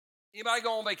Anybody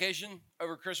go on vacation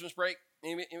over Christmas break?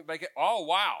 Oh,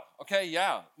 wow. Okay,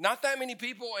 yeah. Not that many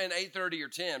people in 8:30 or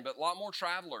 10, but a lot more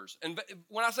travelers. And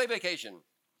when I say vacation,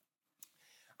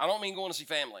 I don't mean going to see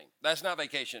family. That's not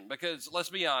vacation because,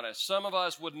 let's be honest, some of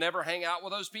us would never hang out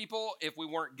with those people if we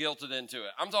weren't guilted into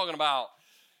it. I'm talking about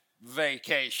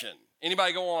vacation.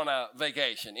 Anybody go on a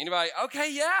vacation? Anybody?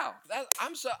 Okay, yeah.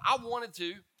 I wanted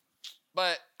to,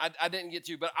 but I didn't get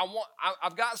to. But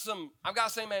I've got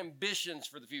some ambitions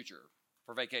for the future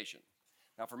for vacation.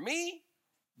 Now, for me,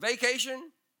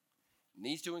 vacation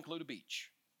needs to include a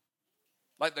beach.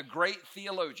 Like the great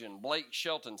theologian Blake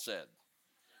Shelton said,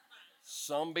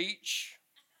 some beach,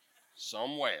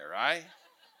 somewhere, right?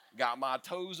 Got my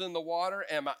toes in the water.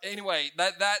 Anyway,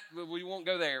 that we won't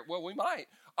go there. Well, we might.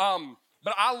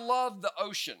 But I love the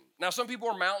ocean. Now, some people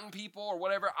are mountain people or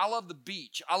whatever. I love the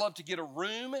beach. I love to get a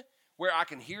room where I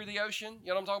can hear the ocean. You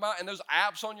know what I'm talking about? And those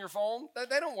apps on your phone,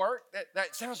 they don't work.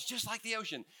 That sounds just like the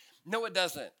ocean. No, it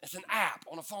doesn't. It's an app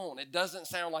on a phone. It doesn't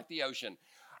sound like the ocean.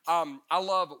 I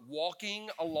love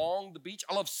walking along the beach.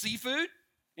 I love seafood.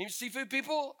 Any seafood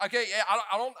people? Okay, yeah,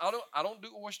 I don't do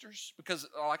oysters because,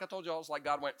 like I told y'all, it's like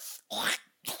God went,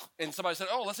 and somebody said,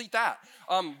 "Oh, let's eat that."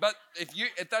 But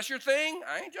if that's your thing,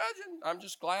 I ain't judging. I'm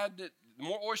just glad that the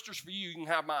more oysters for you, you can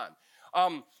have mine.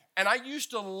 And I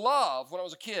used to love, when I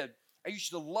was a kid, I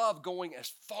used to love going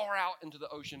as far out into the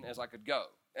ocean as I could go.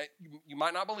 You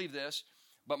might not believe this,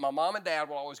 but my mom and dad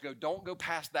would always go, "Don't go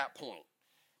past that point."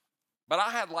 But I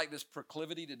had like this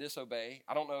proclivity to disobey.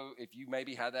 I don't know if you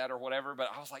maybe had that or whatever, but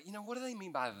I was like, what do they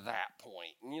mean by that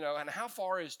point? And how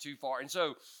far is too far? And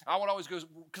so I would always go,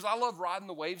 because I love riding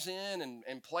the waves in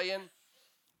and playing.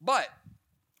 But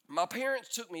my parents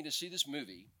took me to see this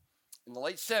movie in the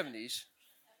late 70s.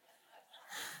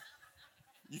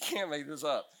 You can't make this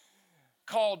up.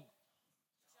 Called,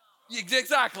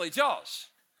 exactly, Jaws.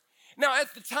 Now,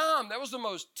 at the time, that was the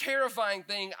most terrifying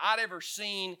thing I'd ever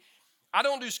seen. I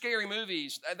don't do scary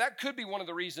movies. That could be one of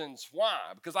the reasons why,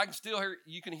 because I can still hear,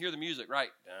 you can hear the music, right?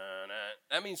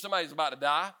 That means somebody's about to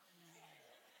die.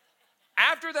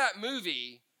 After that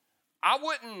movie, I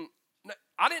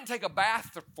didn't take a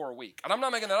bath for a week, and I'm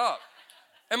not making that up.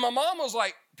 And my mom was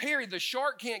like, "Perry, the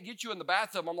shark can't get you in the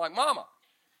bathtub." I'm like, "Mama,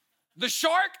 the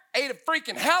shark ate a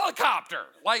freaking helicopter."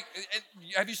 Like,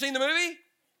 have you seen the movie?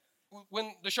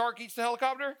 When the shark eats the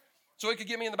helicopter? So it could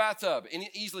get me in the bathtub in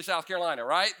easily South Carolina,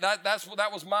 right?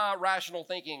 That was my rational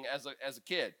thinking as a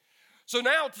kid. So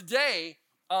now today,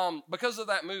 because of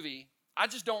that movie, I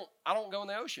don't go in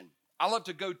the ocean. I love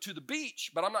to go to the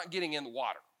beach, but I'm not getting in the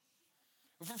water.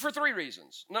 For three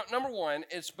reasons. Number one,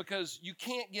 it's because you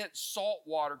can't get salt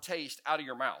water taste out of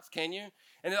your mouth, can you?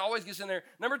 And it always gets in there.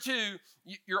 Number two,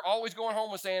 you're always going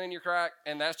home with sand in your crack,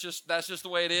 and that's just the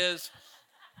way it is.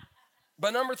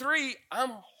 But number three,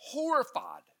 I'm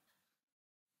horrified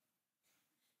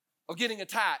of getting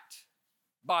attacked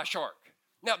by a shark.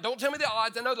 Now, don't tell me the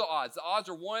odds. I know the odds. The odds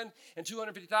are 1 in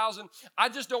 250,000. I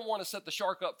just don't want to set the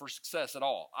shark up for success at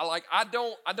all. I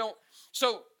don't.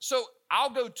 So I'll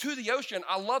go to the ocean.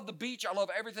 I love the beach. I love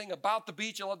everything about the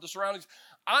beach. I love the surroundings.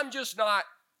 I'm just not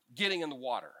getting in the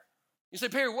water. You say,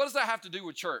 "Perry, what does that have to do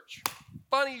with church?"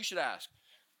 Funny you should ask.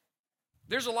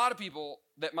 There's a lot of people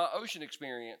that my ocean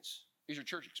experience is your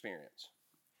church experience.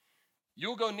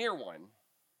 You'll go near one,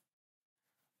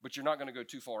 but you're not going to go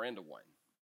too far into one.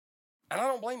 And I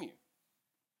don't blame you.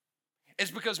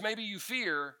 It's because maybe you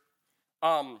fear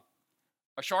a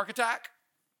shark attack.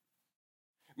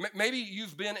 Maybe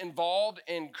you've been involved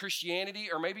in Christianity,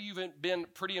 or maybe you've been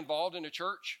pretty involved in a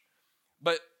church,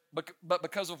 but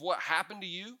because of what happened to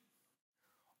you,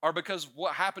 or because of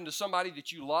what happened to somebody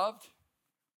that you loved,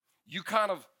 you kind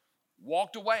of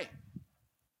walked away.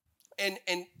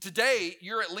 And today,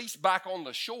 you're at least back on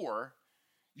the shore.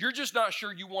 You're just not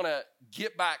sure you want to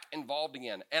get back involved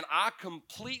again. And I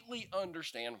completely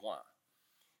understand why.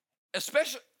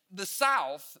 Especially the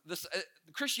South,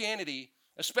 Christianity,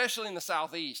 especially in the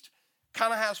Southeast,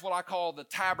 kind of has what I call the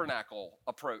tabernacle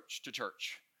approach to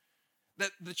church.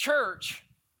 The church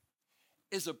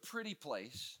is a pretty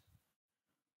place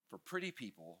for pretty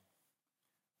people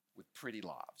with pretty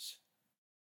lives.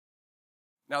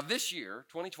 Now this year,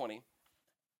 2020,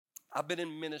 I've been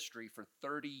in ministry for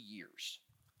 30 years.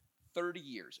 30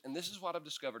 years. And this is what I've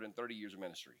discovered in 30 years of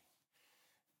ministry.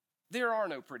 There are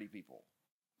no pretty people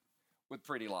with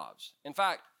pretty lives. In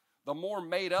fact, the more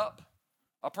made up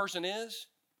a person is,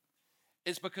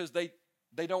 it's because they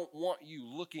don't want you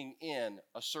looking in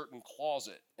a certain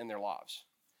closet in their lives.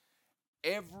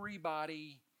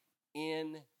 Everybody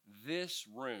in this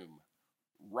room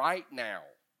right now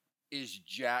is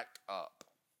jacked up.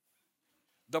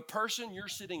 The person you're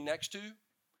sitting next to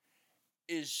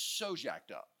is so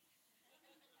jacked up.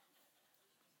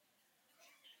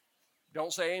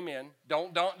 Don't say amen.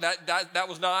 Don't that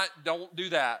was not, don't do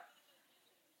that.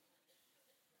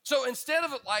 So instead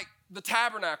of it like the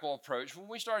tabernacle approach, when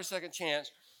we started Second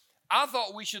Chance, I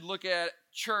thought we should look at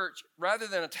church rather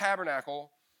than a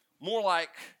tabernacle, more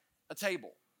like a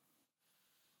table.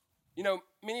 You know,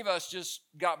 many of us just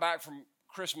got back from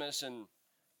Christmas and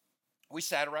we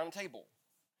sat around a table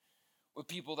with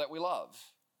people that we love.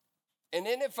 And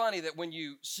isn't it funny that when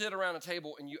you sit around a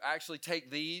table and you actually take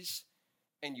these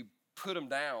and you put them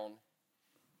down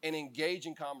and engage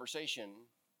in conversation,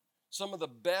 some of the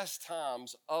best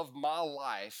times of my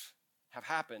life have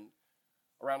happened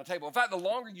around a table. In fact, the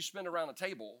longer you spend around a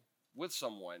table with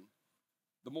someone,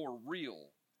 the more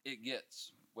real it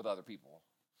gets with other people.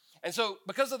 And so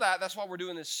because of that, that's why we're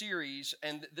doing this series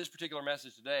and this particular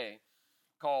message today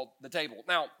called The Table.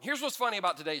 Now, here's what's funny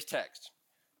about today's text.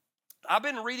 I've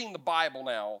been reading the Bible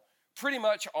now pretty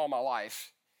much all my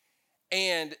life.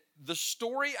 And the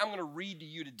story I'm going to read to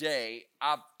you today,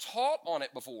 I've taught on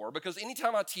it before because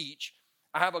anytime I teach,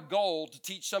 I have a goal to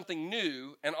teach something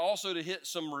new and also to hit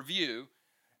some review.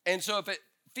 And so if it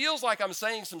feels like I'm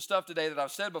saying some stuff today that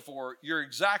I've said before, you're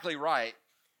exactly right.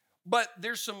 But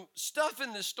there's some stuff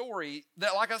in this story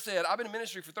that, like I said, I've been in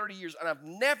ministry for 30 years and I've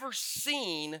never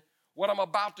seen what I'm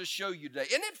about to show you today.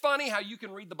 Isn't it funny how you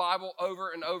can read the Bible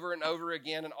over and over and over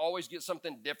again and always get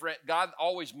something different? God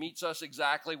always meets us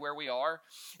exactly where we are.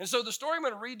 And so the story I'm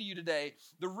going to read to you today,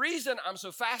 the reason I'm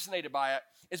so fascinated by it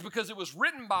is because it was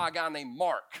written by a guy named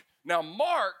Mark. Now,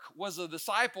 Mark was a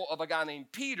disciple of a guy named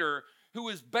Peter, who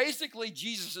is basically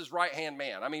Jesus' right-hand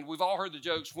man. I mean, we've all heard the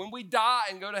jokes. When we die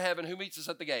and go to heaven, who meets us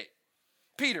at the gate?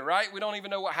 Peter, right? We don't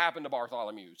even know what happened to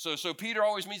Bartholomew. So Peter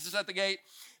always meets us at the gate.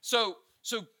 So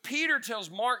Peter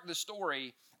tells Mark the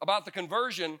story about the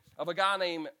conversion of a guy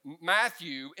named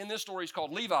Matthew. In this story, he's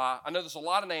called Levi. I know there's a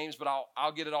lot of names, but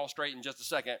I'll get it all straight in just a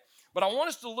second. But I want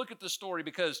us to look at this story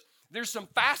because there's some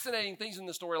fascinating things in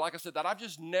the story, like I said, that I've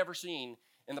just never seen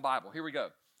in the Bible. Here we go.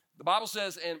 The Bible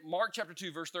says in Mark chapter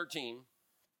 2, verse 13,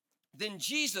 then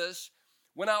Jesus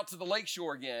went out to the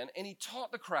lakeshore again, and he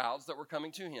taught the crowds that were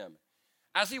coming to him.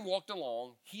 As he walked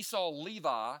along, he saw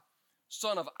Levi,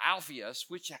 son of Alphaeus,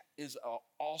 which is an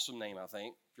awesome name, I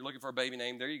think. If you're looking for a baby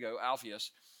name, there you go,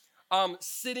 Alphaeus,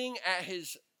 sitting at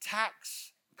his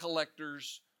tax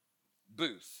collector's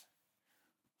booth.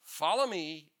 Follow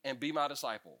me and be my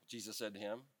disciple, Jesus said to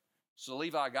him. So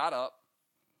Levi got up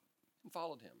and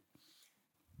followed him.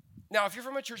 Now, if you're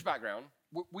from a church background,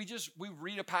 we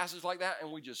read a passage like that and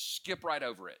we just skip right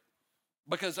over it.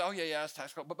 Because, oh yeah, it's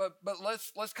tax collector. But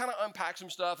let's kind of unpack some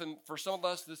stuff. And for some of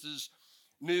us, this is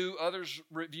new, others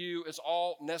review, it's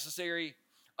all necessary.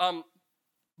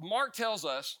 Mark tells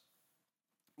us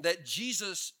that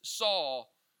Jesus saw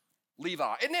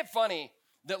Levi. Isn't it funny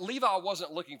that Levi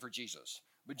wasn't looking for Jesus,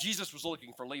 but Jesus was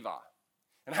looking for Levi?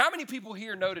 And how many people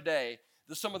here know today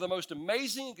that some of the most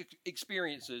amazing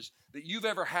experiences that you've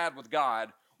ever had with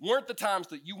God weren't the times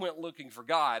that you went looking for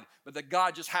God, but that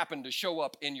God just happened to show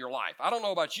up in your life? I don't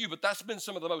know about you, but that's been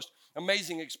some of the most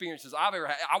amazing experiences I've ever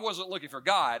had. I wasn't looking for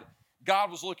God.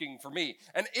 God was looking for me.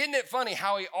 And isn't it funny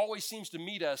how he always seems to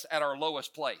meet us at our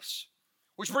lowest place?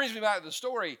 Which brings me back to the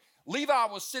story. Levi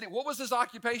was sitting, what was his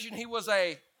occupation? He was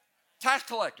a tax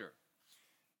collector.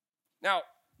 Now,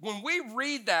 when we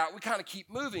read that, we kind of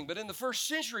keep moving. But in the first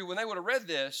century, when they would have read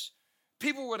this,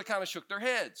 people would have kind of shook their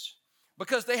heads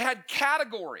because they had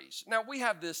categories. Now, we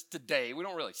have this today. We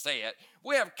don't really say it.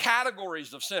 We have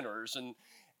categories of sinners.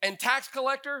 And tax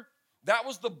collector, that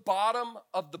was the bottom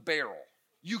of the barrel.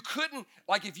 You couldn't,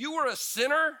 like if you were a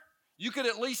sinner, you could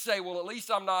at least say, well, at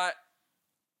least I'm not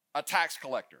a tax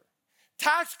collector.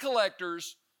 Tax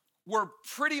collectors were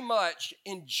pretty much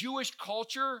in Jewish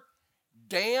culture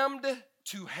damned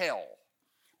to hell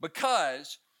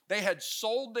because they had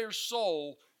sold their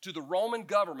soul to the Roman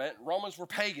government. Romans were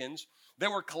pagans. They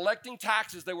were collecting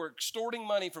taxes. They were extorting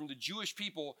money from the Jewish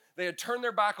people. They had turned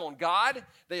their back on God.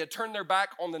 They had turned their back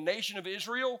on the nation of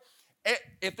Israel.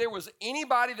 If there was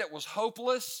anybody that was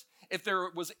hopeless, if there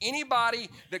was anybody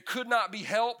that could not be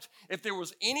helped, if there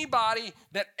was anybody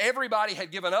that everybody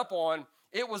had given up on,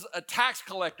 it was a tax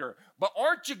collector. But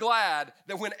aren't you glad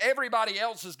that when everybody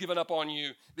else has given up on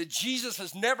you, that Jesus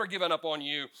has never given up on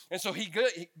you? And so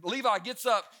Levi gets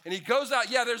up and he goes out.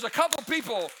 Yeah, there's a couple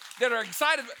people that are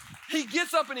excited. He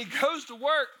gets up and he goes to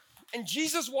work, and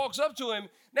Jesus walks up to him.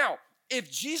 Now,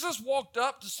 if Jesus walked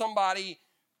up to somebody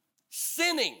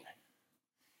sinning,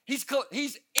 he's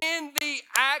in the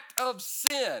act of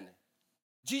sin,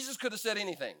 Jesus could have said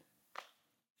anything.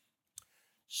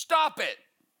 Stop it.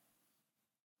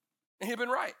 And he'd been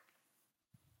right.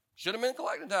 Should have been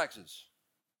collecting taxes.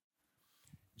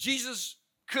 Jesus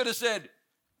could have said,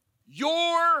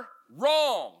 you're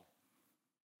wrong.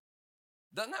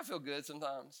 Doesn't that feel good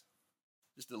sometimes?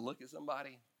 Just to look at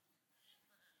somebody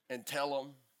and tell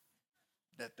them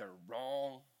that they're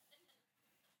wrong.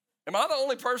 Am I the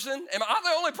only person?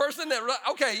 That,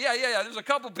 okay, yeah. There's a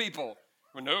couple people.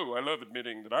 Well, no, I love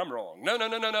admitting that I'm wrong. No.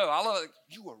 I love it.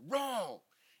 You were wrong.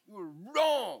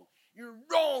 You're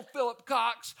wrong, Philip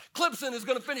Cox. Clemson is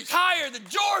going to finish higher than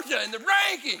Georgia in the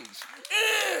rankings.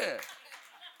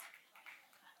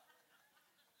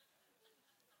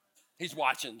 He's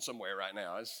watching somewhere right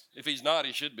now. If he's not,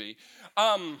 he should be.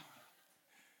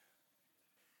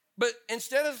 But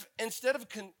instead of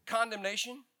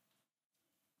condemnation,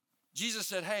 Jesus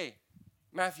said, hey,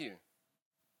 Matthew,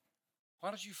 why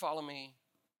don't you follow me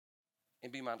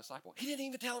and be my disciple? He didn't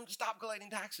even tell him to stop collecting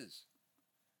taxes.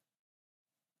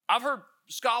 I've heard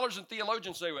scholars and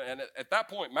theologians say, and at that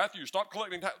point, Matthew, stop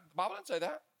collecting taxes. The Bible didn't say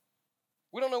that.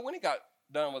 We don't know when he got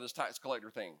done with his tax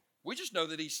collector thing. We just know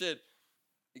that he said,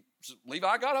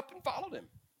 Levi got up and followed him.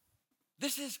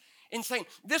 This is insane.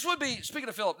 This would be, speaking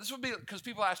of Philip, this would be, because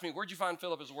people ask me, where'd you find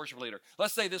Philip as a worship leader?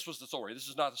 Let's say this was the story. This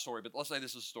is not the story, but let's say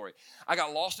this is the story. I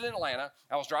got lost in Atlanta.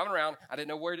 I was driving around. I didn't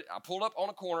know where I pulled up on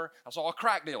a corner. I saw a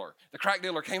crack dealer. The crack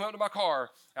dealer came up to my car.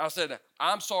 And I said,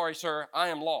 I'm sorry, sir. I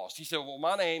am lost. He said, well,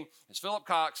 my name is Philip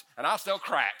Cox, and I sell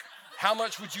crack. How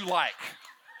much would you like?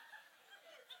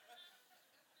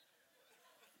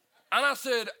 And I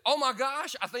said, oh my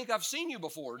gosh, I think I've seen you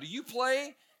before. Do you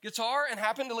play guitar and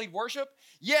happen to lead worship?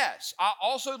 Yes, I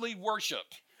also lead worship.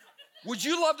 Would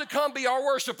you love to come be our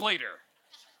worship leader?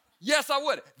 Yes, I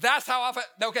would. That's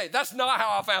not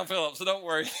how I found Philip, so don't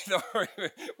worry.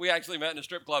 We actually met in a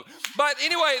strip club. But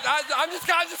anyway, I'm just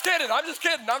kidding.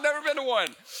 I've never been to one.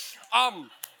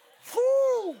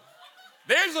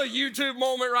 There's a YouTube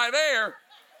moment right there.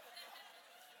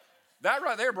 That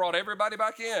right there brought everybody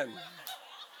back in.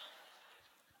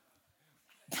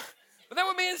 But that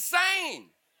would be insane.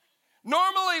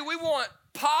 Normally, we want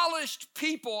polished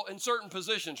people in certain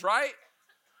positions, right?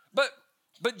 But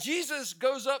Jesus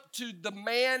goes up to the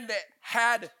man that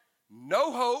had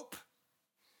no hope,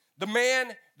 the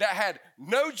man that had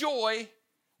no joy,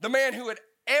 the man who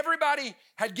everybody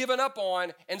had given up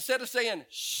on. Instead of saying,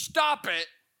 stop it,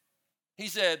 he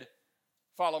said,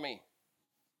 follow me.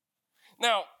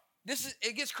 Now,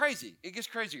 it gets crazy. It gets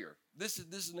crazier. This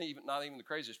is not even the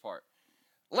craziest part.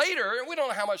 Later, and we don't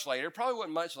know how much later, probably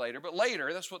wasn't much later, but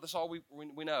later, that's all we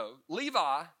know.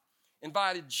 Levi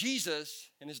invited Jesus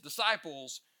and his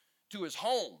disciples to his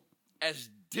home as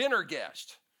dinner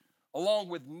guests, along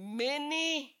with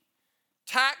many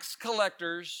tax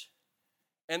collectors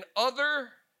and other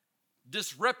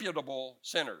disreputable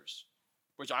sinners,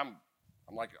 which I'm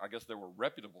like, I guess there were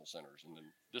reputable sinners and then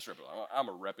disreputable. I'm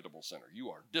a reputable sinner. You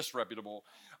are disreputable.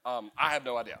 I have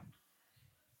no idea.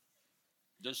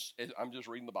 I'm just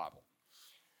reading the Bible.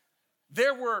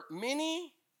 There were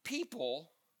many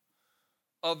people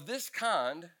of this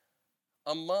kind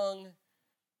among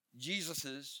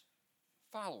Jesus'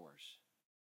 followers.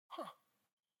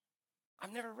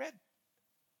 I've never read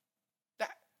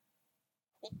that.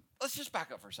 Well, let's just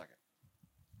back up for a second.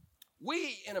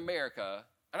 We in America,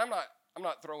 and I'm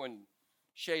not throwing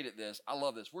shade at this. I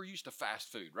love this. We're used to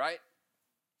fast food, right?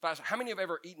 How many have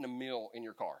ever eaten a meal in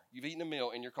your car? You've eaten a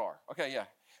meal in your car. Okay, yeah.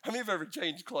 How many have ever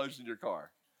changed clothes in your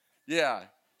car? Yeah.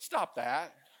 Stop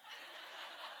that.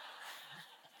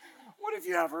 What if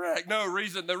you have a wreck?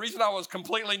 The reason I was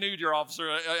completely nude, your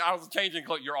officer, I was changing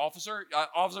clothes. Your officer?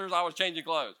 Officers, I was changing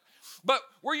clothes. But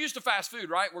we're used to fast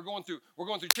food, right? We're going through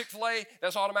Chick-fil-A.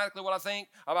 That's automatically what I think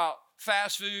about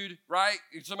fast food, right?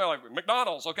 Somebody like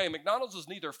McDonald's. Okay, McDonald's is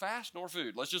neither fast nor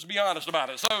food. Let's just be honest about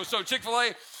it. So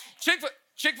Chick-fil-A,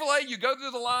 you go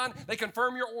through the line. They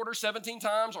confirm your order 17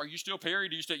 times. Are you still Perry?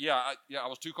 I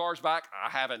was 2 cars back. I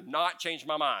haven't not changed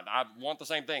my mind. I want the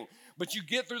same thing. But you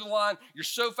get through the line. You're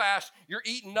so fast. You're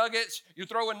eating nuggets. You're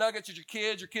throwing nuggets at your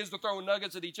kids. Your kids are throwing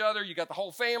nuggets at each other. You got the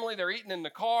whole family. They're eating in the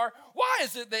car. Why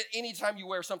is it that anytime you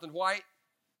wear something white,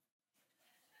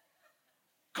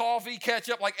 coffee,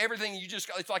 ketchup, like everything,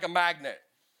 it's like a magnet.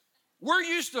 We're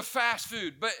used to fast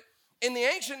food. But in the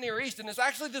ancient Near East, and it's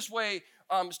actually this way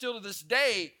still to this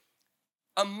day,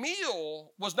 a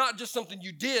meal was not just something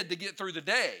you did to get through the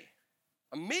day.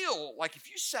 A meal, like if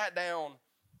you sat down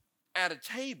at a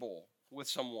table with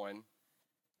someone,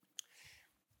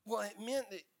 well, it meant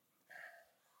that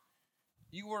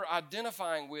you were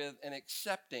identifying with and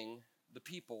accepting the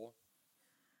people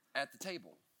at the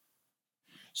table.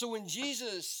 So when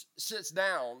Jesus sits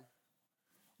down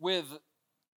with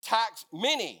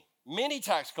many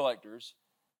tax collectors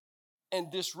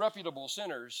and disreputable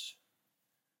sinners,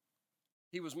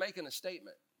 he was making a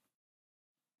statement.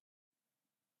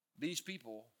 These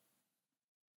people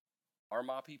are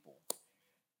my people.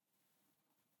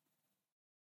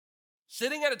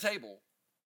 Sitting at a table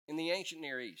in the ancient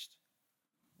Near East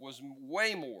was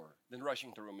way more than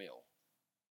rushing through a meal.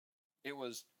 It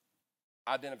was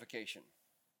identification.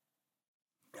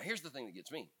 Now, here's the thing that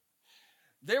gets me.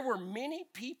 There were many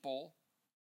people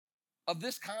of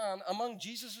this kind among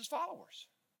Jesus' followers.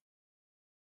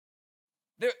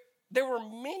 There were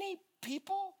many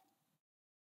people,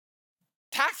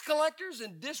 tax collectors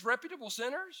and disreputable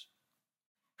sinners,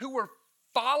 who were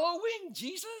following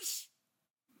Jesus.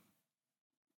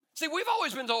 See, we've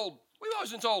always been told,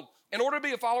 in order to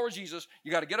be a follower of Jesus,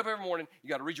 you got to get up every morning, you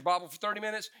got to read your Bible for 30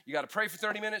 minutes, you got to pray for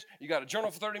 30 minutes, you got to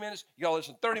journal for 30 minutes, you got to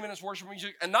listen to 30 minutes of worship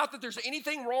music. And not that there's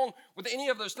anything wrong with any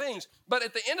of those things, but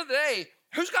at the end of the day,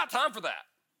 who's got time for that?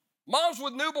 Moms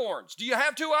with newborns, do you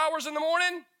have 2 hours in the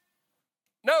morning?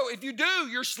 No, if you do,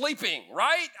 you're sleeping,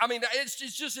 right? I mean, it's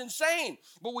just insane.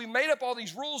 But we made up all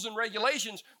these rules and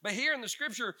regulations. But here in the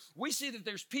scripture, we see that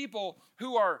there's people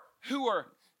who are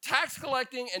tax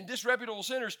collecting and disreputable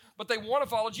sinners, but they want to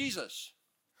follow Jesus.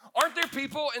 Aren't there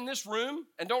people in this room,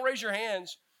 and don't raise your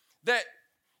hands, that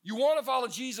you want to follow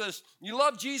Jesus, you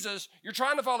love Jesus, you're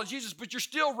trying to follow Jesus, but you're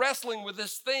still wrestling with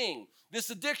this thing, this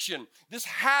addiction, this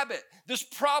habit, this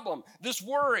problem, this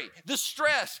worry, this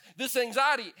stress, this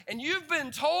anxiety, and you've been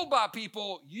told by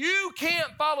people you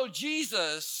can't follow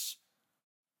Jesus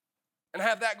and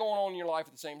have that going on in your life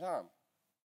at the same time.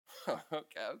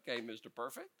 Okay, Mr.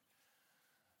 Perfect.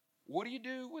 What do you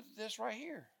do with this right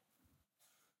here?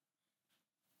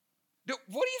 What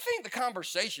do you think the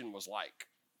conversation was like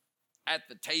at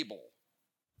the table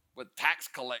with tax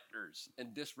collectors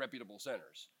and disreputable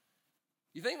sinners?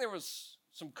 You think there was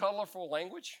some colorful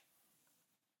language?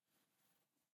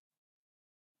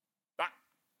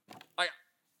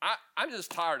 I'm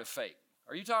just tired of fake.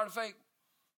 Are you tired of fake?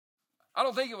 I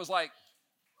don't think it was like,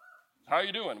 how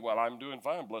you doing? Well, I'm doing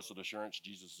fine. Blessed assurance,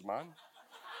 Jesus is mine.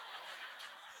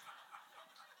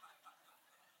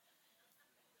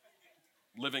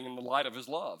 Living in the light of his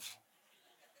love.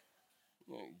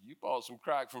 You bought some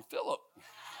crack from Philip.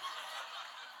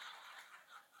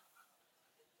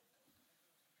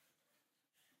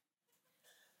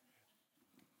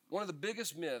 One of the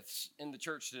biggest myths in the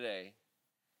church today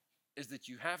is that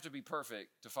you have to be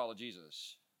perfect to follow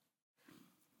Jesus.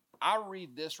 I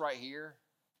read this right here,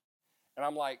 and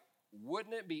I'm like,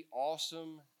 wouldn't it be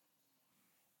awesome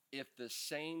if the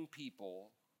same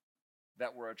people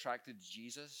that were attracted to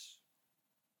Jesus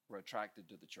were attracted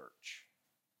to the church?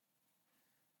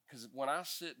 Because when I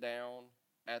sit down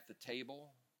at the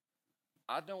table,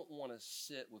 I don't want to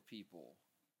sit with people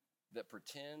that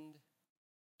pretend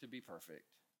to be perfect,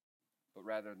 but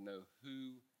rather know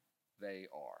who they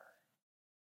are.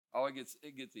 Oh, it gets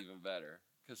even better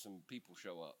because some people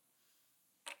show up.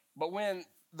 But when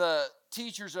the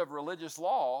teachers of religious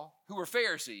law, who were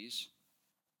Pharisees,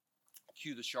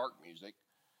 cue the shark music,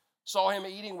 saw him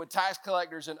eating with tax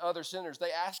collectors and other sinners,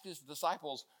 they asked his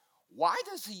disciples, why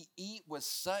does he eat with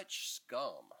such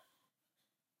scum?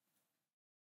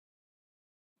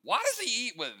 Why does he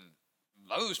eat with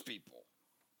those people?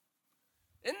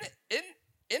 Isn't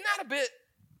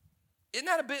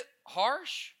that a bit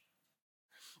harsh?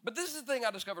 But this is the thing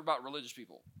I discovered about religious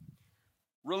people.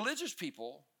 Religious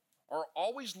people are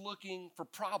always looking for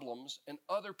problems in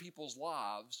other people's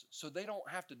lives so they don't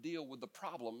have to deal with the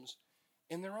problems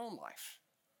in their own life.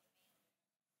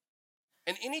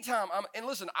 And anytime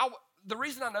the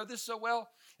reason I know this so well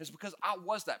is because I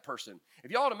was that person.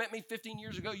 If y'all had met me 15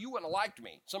 years ago, you wouldn't have liked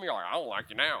me. Some of y'all are like, I don't like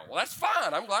you now. Well, that's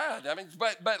fine. I'm glad. I mean,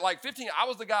 but like 15, I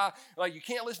was the guy, like, you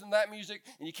can't listen to that music,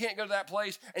 and you can't go to that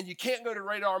place, and you can't go to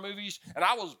rated R movies. And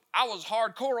I was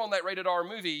hardcore on that rated R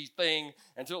movie thing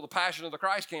until The Passion of the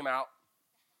Christ came out.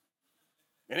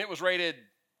 And it was rated,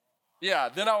 yeah.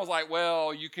 Then I was like,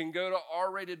 well, you can go to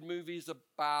R-rated movies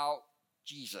about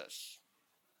Jesus.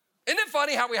 Isn't it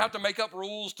funny how we have to make up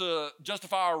rules to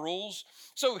justify our rules?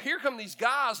 So here come these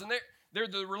guys, and they're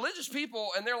the religious people,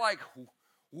 and they're like,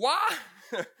 why?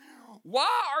 Why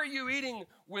are you eating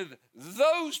with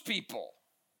those people?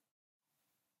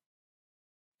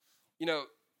 You know,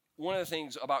 one of the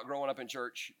things about growing up in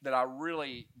church that I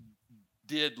really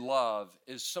did love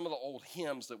is some of the old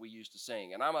hymns that we used to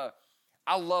sing. And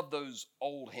I love those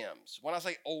old hymns. When I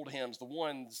say old hymns, the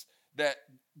ones that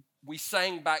we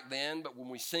sang back then, but when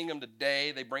we sing them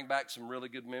today, they bring back some really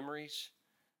good memories,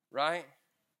 right?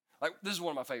 Like, this is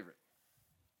one of my favorite.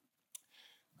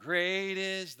 Great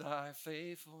is thy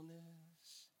faithfulness.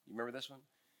 You remember this one?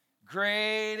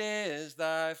 Great is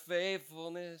thy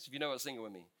faithfulness. If you know it, sing it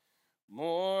with me.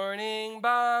 Morning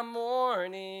by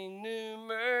morning, new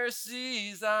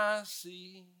mercies I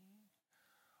see.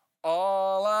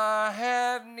 All I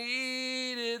have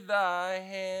needed, thy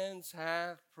hands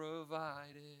have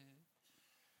provided.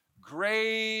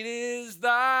 Great is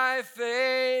thy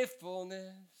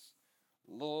faithfulness,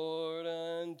 Lord,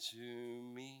 unto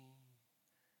me.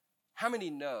 How many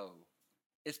know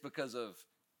it's because of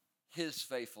his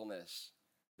faithfulness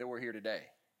that we're here today?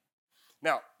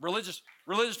 Now, religious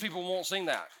people won't sing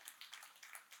that.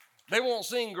 They won't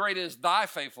sing great is thy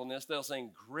faithfulness. They'll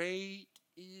sing great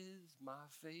is my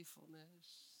faithfulness.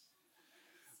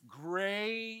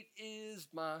 Great is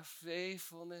my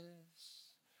faithfulness.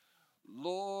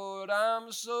 Lord,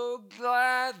 I'm so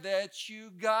glad that you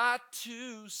got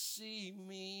to see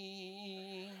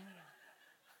me.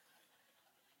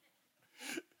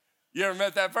 You ever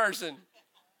met that person?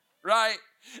 Right?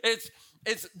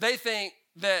 They think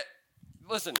that,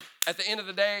 listen, at the end of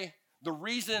the day, the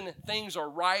reason things are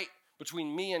right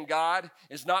between me and God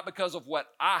is not because of what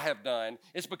I have done.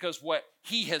 It's because what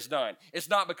he has done. It's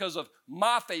not because of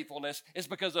my faithfulness. It's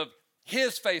because of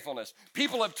his faithfulness.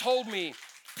 People have told me,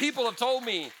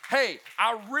 hey,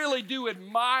 I really do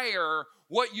admire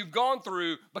what you've gone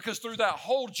through, because through that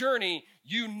whole journey,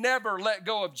 you never let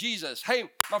go of Jesus. Hey,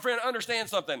 my friend, understand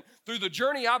something. Through the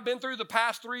journey I've been through the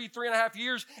past 3.5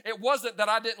 years, it wasn't that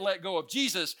I didn't let go of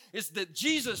Jesus. It's that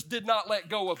Jesus did not let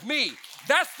go of me.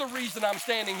 That's the reason I'm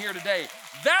standing here today.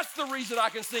 That's the reason I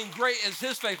can sing great is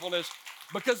his faithfulness,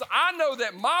 because I know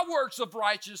that my works of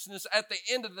righteousness at the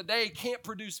end of the day can't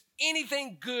produce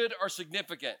anything good or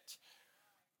significant.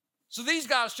 So these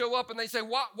guys show up and they say,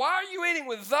 why are you eating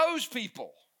with those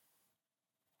people?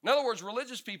 In other words,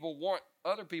 religious people want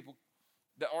other people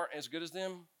that aren't as good as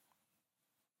them.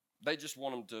 They just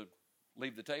want them to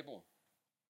leave the table.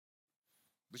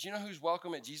 But you know who's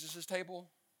welcome at Jesus' table?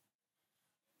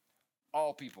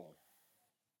 All people.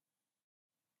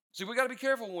 See, we got to be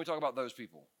careful when we talk about those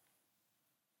people.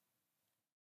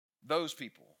 Those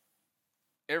people.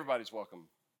 Everybody's welcome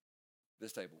at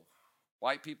this table.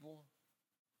 White people,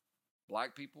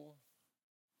 black people,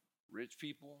 rich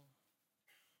people,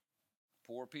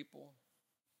 poor people,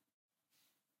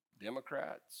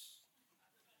 Democrats,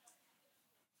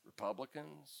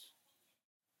 Republicans,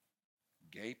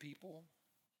 gay people.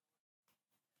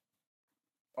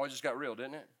 Oh, it just got real,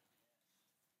 didn't it?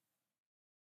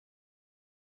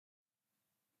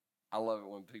 I love it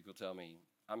when people tell me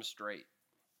I'm straight.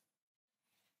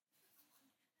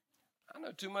 I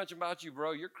know too much about you,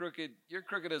 bro. You're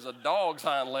crooked as a dog's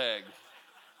hind leg.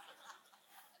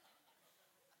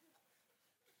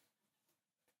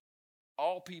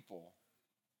 All people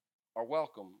are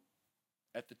welcome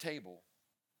at the table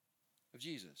of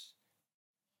Jesus.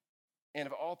 And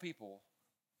if all people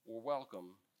were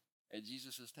welcome at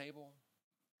Jesus' table,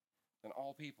 then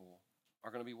all people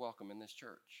are going to be welcome in this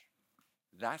church.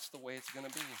 That's the way it's going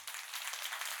to be.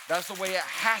 That's the way it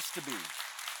has to be.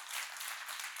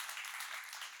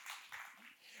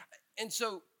 And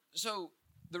so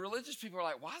the religious people are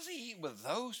like, why does he eat with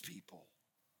those people?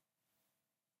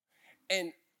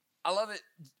 And I love it.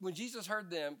 When Jesus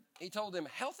heard them, he told them,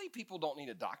 healthy people don't need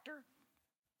a doctor.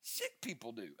 Sick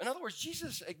people do. In other words,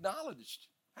 Jesus acknowledged,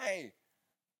 hey,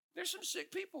 there's some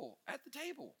sick people at the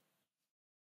table.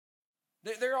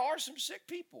 There are some sick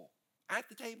people at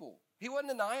the table. He wasn't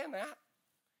denying that.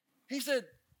 He said,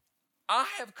 I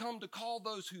have come to call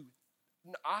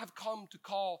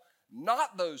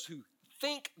not those who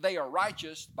think they are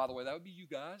righteous. By the way, that would be you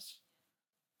guys.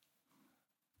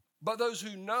 But those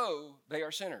who know they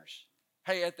are sinners.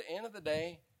 Hey, at the end of the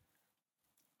day,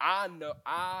 I know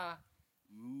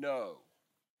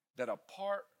that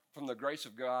apart from the grace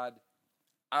of God,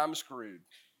 I'm screwed,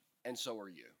 and so are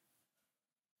you.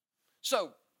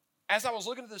 So, as I was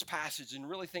looking at this passage and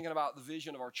really thinking about the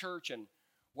vision of our church and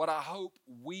what I hope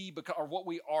we become, or what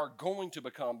we are going to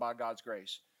become by God's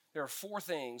grace, there are 4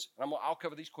 things, and I'll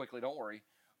cover these quickly, don't worry.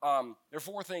 There are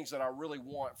 4 things that I really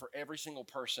want for every single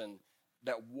person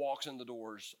that walks in the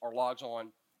doors or logs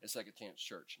on at Second Chance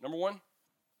Church. Number 1,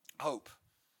 hope.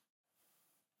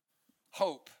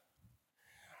 Hope.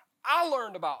 I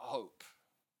learned about hope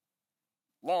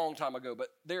a long time ago, but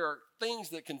there are things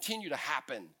that continue to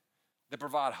happen that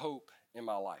provide hope in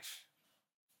my life.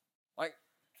 Like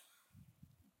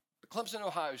the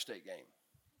Clemson-Ohio State game.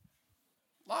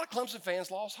 A lot of Clemson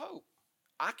fans lost hope.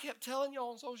 I kept telling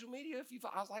y'all on social media,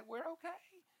 I was like, we're okay.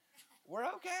 We're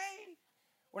okay.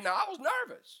 Well, now I was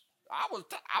nervous.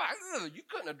 You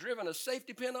couldn't have driven a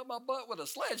safety pin up my butt with a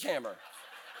sledgehammer.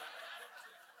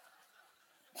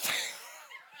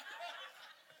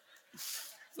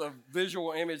 a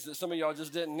visual image that some of y'all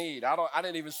just didn't need. I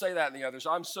didn't even say that in the others.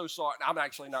 I'm so sorry. I'm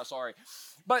actually not sorry.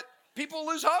 But people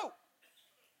lose hope.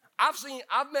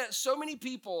 I've met so many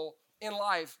people in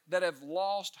life that have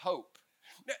lost hope.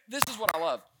 This is what I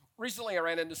love. Recently, I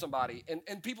ran into somebody,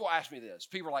 and people ask me this.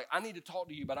 People are like, I need to talk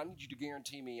to you, but I need you to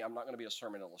guarantee me I'm not going to be a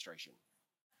sermon illustration.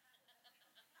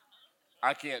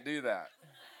 I can't do that.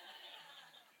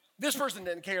 This person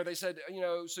didn't care. They said,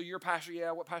 so you're a pastor?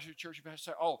 Yeah, what pastor church you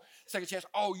pastor? Oh, Second Chance.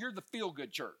 Oh, you're the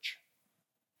feel-good church.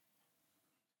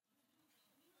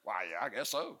 Why, yeah, I guess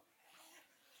so.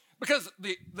 Because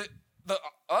the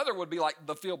other would be like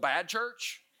the feel-bad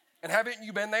church. And haven't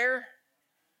you been there?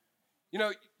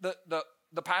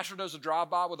 The pastor does a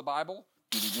drive-by with a Bible.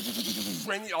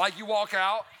 Like you walk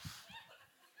out.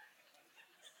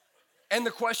 And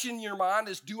the question in your mind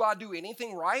is, do I do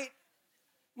anything right?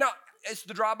 Now, it's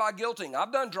the drive-by guilting.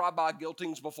 I've done drive-by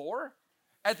guiltings before.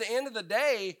 At the end of the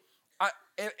day, I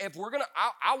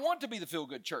want to be the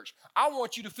feel-good church. I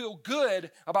want you to feel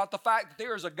good about the fact that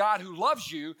there is a God who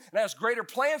loves you and has greater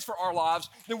plans for our lives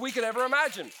than we could ever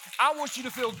imagine. I want you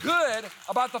to feel good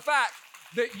about the fact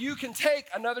that you can take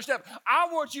another step. I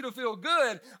want you to feel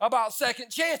good about second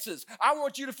chances. I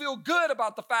want you to feel good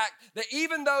about the fact that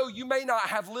even though you may not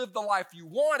have lived the life you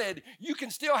wanted, you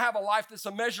can still have a life that's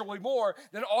immeasurably more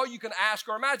than all you can ask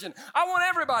or imagine. I want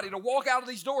everybody to walk out of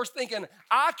these doors thinking,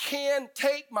 I can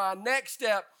take my next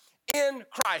step in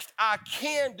Christ. I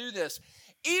can do this.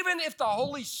 Even if the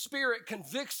Holy Spirit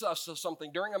convicts us of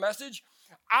something during a message,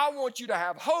 I want you to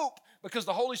have hope because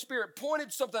the Holy Spirit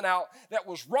pointed something out that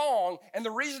was wrong. And the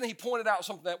reason he pointed out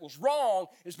something that was wrong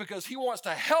is because he wants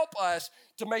to help us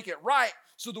to make it right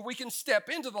so that we can step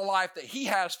into the life that he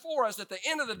has for us. At the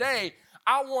end of the day,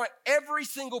 I want every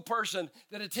single person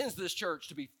that attends this church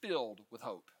to be filled with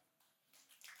hope.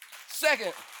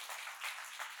 Second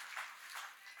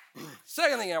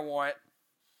thing I want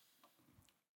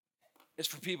is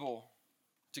for people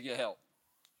to get help.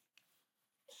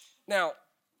 Now,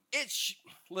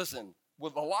 listen,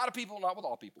 with a lot of people, not with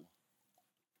all people,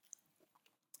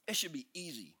 it should be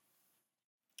easy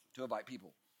to invite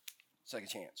people second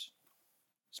chance,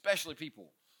 especially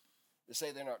people that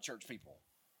say they're not church people.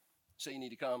 Say you need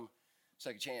to come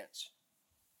second chance.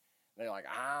 And they're like,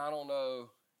 I don't know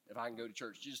if I can go to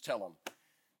church. Just tell them,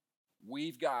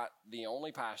 we've got the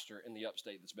only pastor in the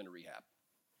upstate that's been to rehab.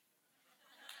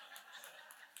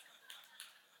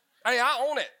 Hey, I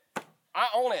own it.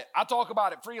 I talk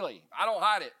about it freely. I don't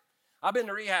hide it. I've been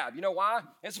to rehab. You know why?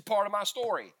 It's a part of my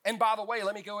story. And by the way,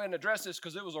 let me go ahead and address this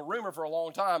because it was a rumor for a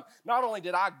long time. Not only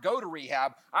did I go to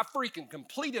rehab, I freaking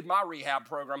completed my rehab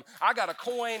program. I got a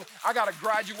coin. I got a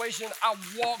graduation. I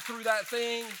walked through that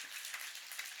thing.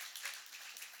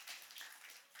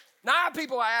 Now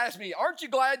people ask me, aren't you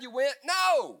glad you went?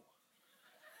 No.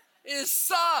 It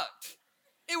sucked.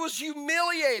 It was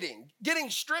humiliating. Getting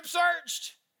strip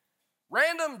searched.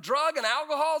 Random drug and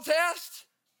alcohol test.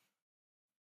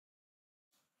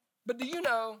 But do you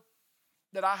know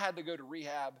that I had to go to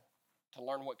rehab to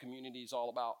learn what community is all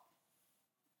about?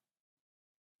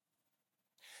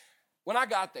 When I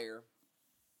got there,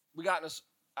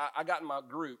 I got in my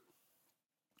group.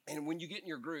 And when you get in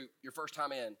your group, your first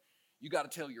time in, you got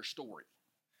to tell your story.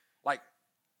 Like,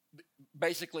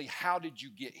 basically, how did you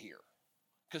get here?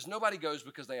 Because nobody goes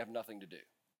because they have nothing to do.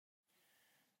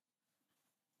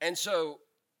 And so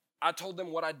I told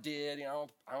them what I did.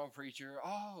 I'm a preacher.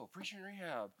 Oh, preacher in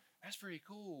rehab. That's pretty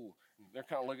cool. And they're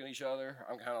kind of looking at each other.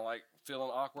 I'm kind of like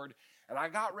feeling awkward. And I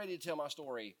got ready to tell my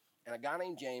story. And a guy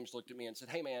named James looked at me and said,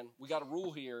 hey, man, we got a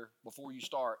rule here before you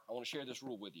start. I want to share this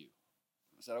rule with you.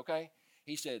 I said, okay.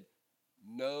 He said,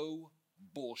 no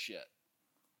bullshit.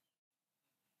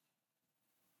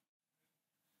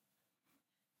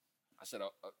 I said,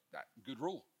 good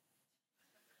rule.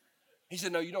 He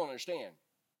said, no, you don't understand.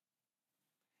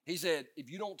 He said, if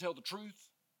you don't tell the truth,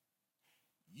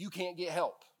 you can't get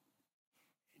help.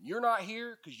 And you're not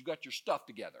here because you got your stuff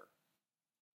together.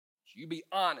 So you be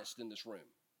honest in this room.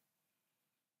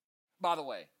 By the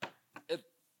way, if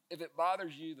it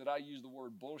bothers you that I use the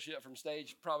word bullshit from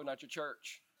stage, probably not your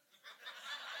church.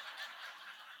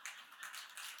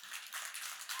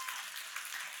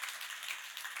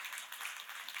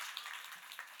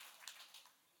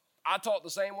 I talk the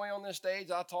same way on this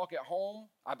stage. I talk at home.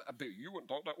 I bet you wouldn't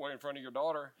talk that way in front of your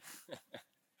daughter.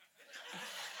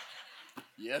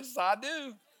 Yes, I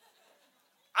do.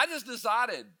 I just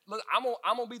decided, look, I'm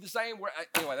gonna be the same.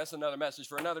 Anyway, that's another message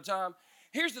for another time.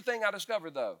 Here's the thing I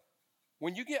discovered, though.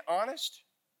 When you get honest,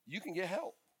 you can get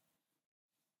help.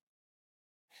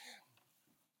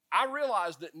 I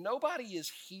realized that nobody is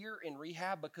here in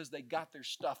rehab because they got their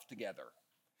stuff together.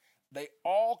 They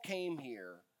all came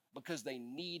here because they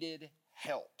needed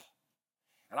help.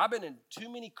 And I've been in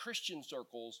too many Christian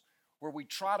circles where we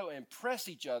try to impress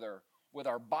each other with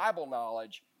our Bible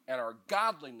knowledge and our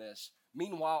godliness.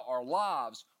 Meanwhile, our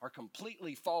lives are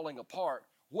completely falling apart.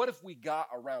 What if we got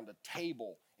around a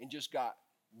table and just got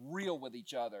real with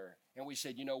each other and we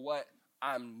said, you know what?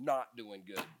 I'm not doing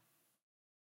good.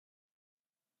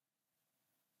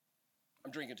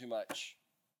 I'm drinking too much.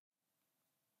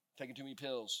 Taking too many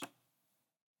pills.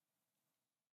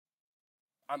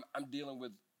 I'm dealing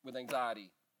with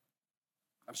anxiety.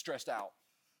 I'm stressed out.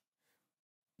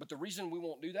 But the reason we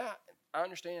won't do that, I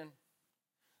understand.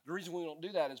 The reason we don't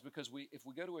do that is because if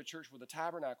we go to a church with a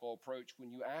tabernacle approach,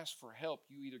 when you ask for help,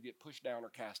 you either get pushed down or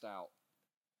cast out.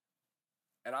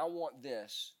 And I want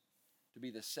this to be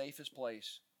the safest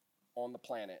place on the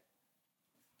planet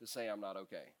to say I'm not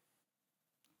okay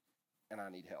and I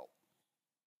need help.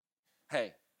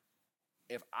 Hey,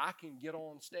 if I can get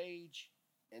on stage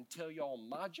and tell y'all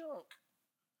my junk,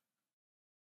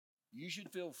 you should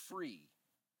feel free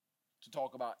to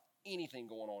talk about anything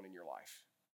going on in your life.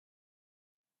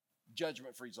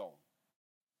 Judgment-free zone.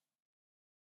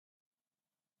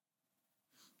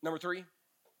 Number 3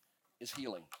 is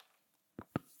healing.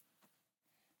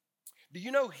 Do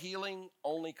you know healing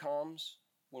only comes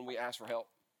when we ask for help?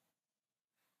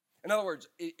 In other words,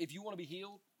 if you want to be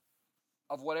healed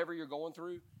of whatever you're going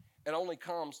through, it only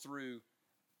comes through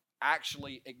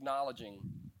actually acknowledging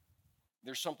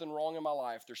there's something wrong in my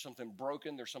life, there's something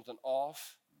broken, there's something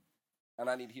off, and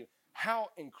I need healing. How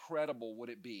incredible would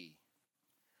it be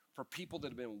for people that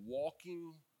have been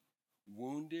walking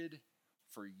wounded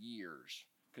for years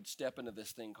could step into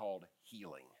this thing called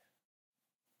healing?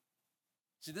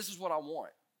 See, this is what I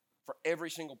want for every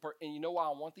single person. And you know why I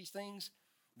want these things?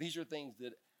 These are things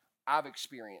that I've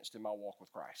experienced in my walk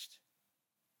with Christ.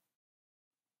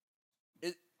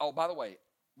 By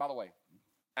the way,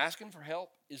 asking for help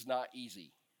is not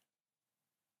easy,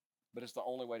 but it's the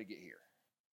only way to get here.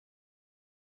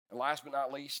 And last but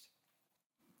not least,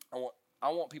 I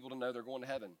want people to know they're going to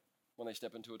heaven when they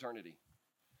step into eternity.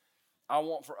 I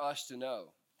want for us to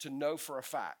know for a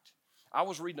fact. I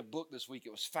was reading a book this week.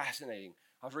 It was fascinating.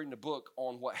 I was reading a book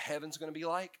on what heaven's going to be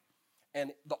like,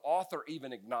 and the author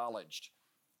even acknowledged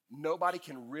nobody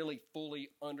can really fully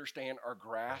understand or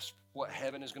grasp what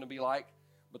heaven is going to be like,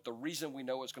 but the reason we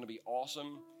know it's going to be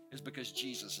awesome is because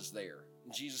Jesus is there.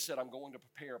 And Jesus said, I'm going to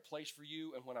prepare a place for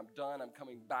you, and when I'm done, I'm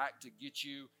coming back to get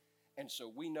you. And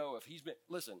so we know if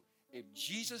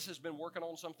Jesus has been working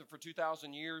on something for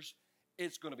 2,000 years,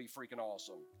 it's going to be freaking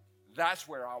awesome. That's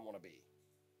where I want to be.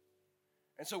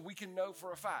 And so we can know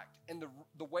for a fact. And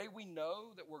the way we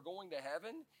know that we're going to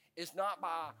heaven is not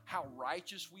by how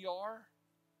righteous we are,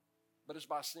 but it's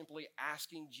by simply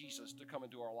asking Jesus to come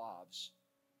into our lives,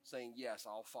 saying, yes,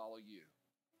 I'll follow you.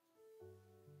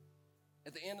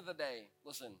 At the end of the day,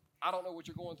 listen, I don't know what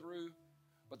you're going through,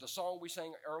 but the song we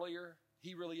sang earlier,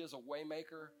 he really is a way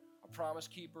maker, a promise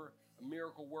keeper, a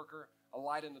miracle worker, a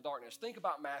light in the darkness. Think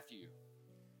about Matthew.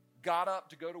 Got up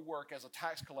to go to work as a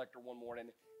tax collector one morning,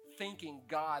 thinking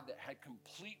God that had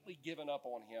completely given up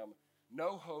on him.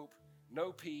 No hope,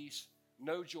 no peace,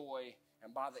 no joy.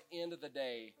 And by the end of the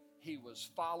day, he was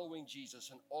following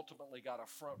Jesus and ultimately got a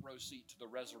front row seat to the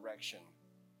resurrection.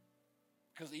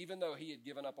 Because even though he had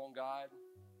given up on God,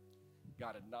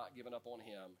 God had not given up on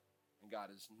him, and God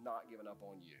has not given up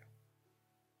on you.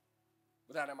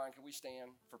 With that in mind, can we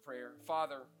stand for prayer?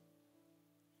 Father,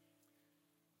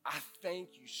 I thank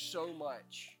you so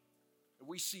much that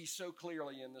we see so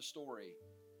clearly in this story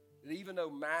that even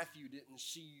though Matthew didn't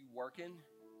see you working,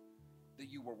 that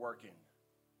you were working.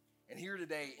 And here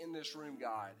today in this room,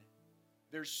 God,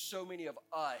 there's so many of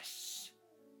us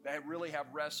that really have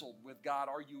wrestled with, God,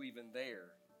 are you even there?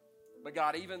 But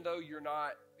God, even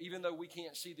though we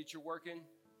can't see that you're working,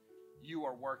 you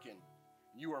are working.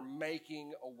 You are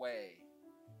making a way.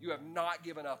 You have not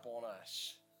given up on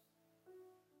us.